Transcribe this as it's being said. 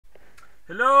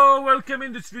Hello, welcome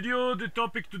in this video. The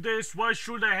topic today is why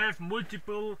should I have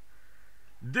multiple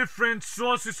different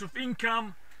sources of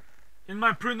income in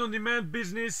my print-on-demand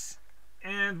business,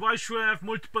 and why should I have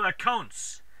multiple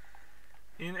accounts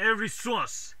in every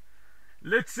source.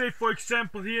 Let's say, for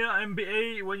example, here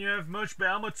MBA, when you have merch by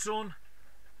Amazon,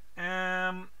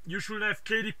 you should have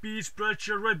KDP,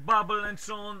 Spreadshirt, Redbubble, and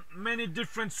so on, many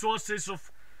different sources of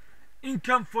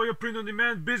income for your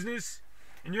print-on-demand business.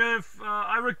 And you have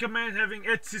I recommend having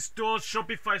Etsy stores,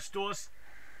 Shopify stores.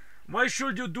 Why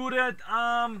should you do that?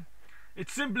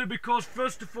 It's simply because,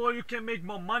 first of all, you can make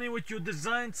more money with your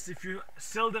designs if you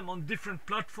sell them on different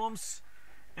platforms.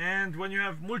 And when you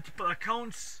have multiple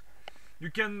accounts,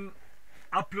 you can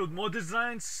upload more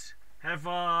designs. Have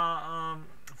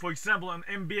for example, on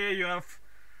MBA you have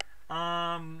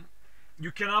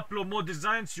you can upload more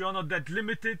designs. You are not that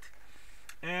limited,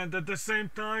 and at the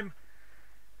same time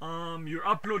your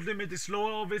upload limit is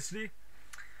lower, obviously,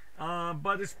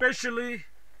 but especially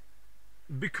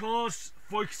because,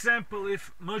 for example,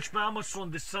 if Merch by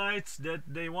Amazon decides that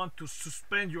they want to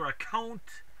suspend your account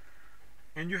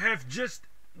and you have just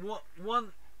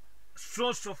one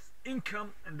source of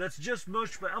income, and that's just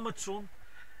Merch by Amazon,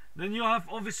 then you have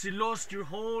obviously lost your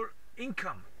whole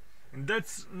income, and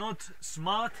that's not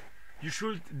smart. You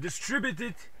should distribute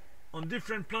it on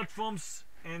different platforms,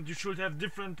 and you should have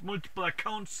different multiple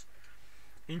accounts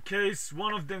in case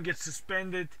one of them gets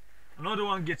suspended, another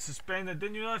one gets suspended,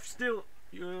 then you have still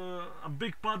a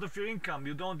big part of your income.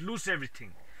 You don't lose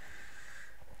everything.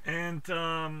 And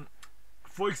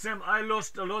for example, I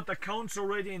lost a lot of accounts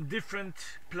already in different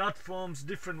platforms,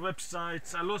 different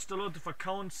websites. I lost a lot of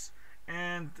accounts,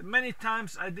 and many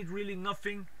times I did really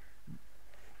nothing.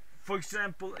 For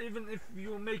example, even if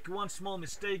you make one small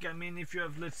mistake, I mean, if you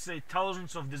have, let's say,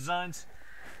 thousands of designs,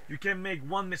 you can make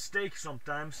one mistake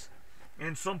sometimes,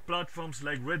 and some platforms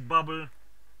like Redbubble,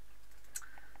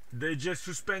 they just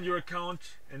suspend your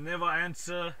account and never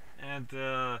answer, and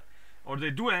or they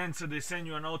do answer, they send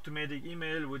you an automatic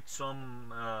email with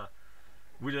some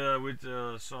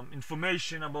some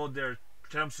information about their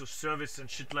terms of service and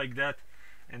shit like that,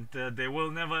 and they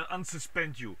will never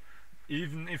unsuspend you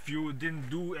even if you didn't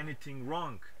do anything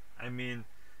wrong. I mean,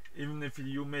 even if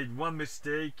you made one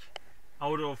mistake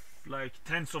out of like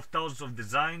tens of thousands of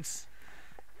designs.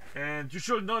 And you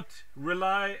should not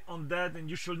rely on that, and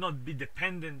you should not be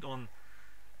dependent on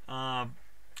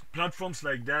platforms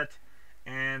like that.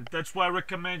 And that's why I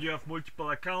recommend you have multiple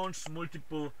accounts,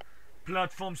 multiple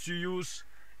platforms you use,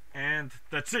 and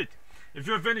that's it. If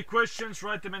you have any questions,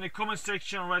 write them in the comment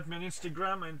section, write me on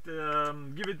Instagram,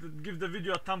 and give the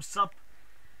video a thumbs up,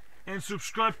 and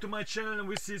subscribe to my channel, and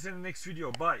we'll see you in the next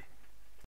video. Bye.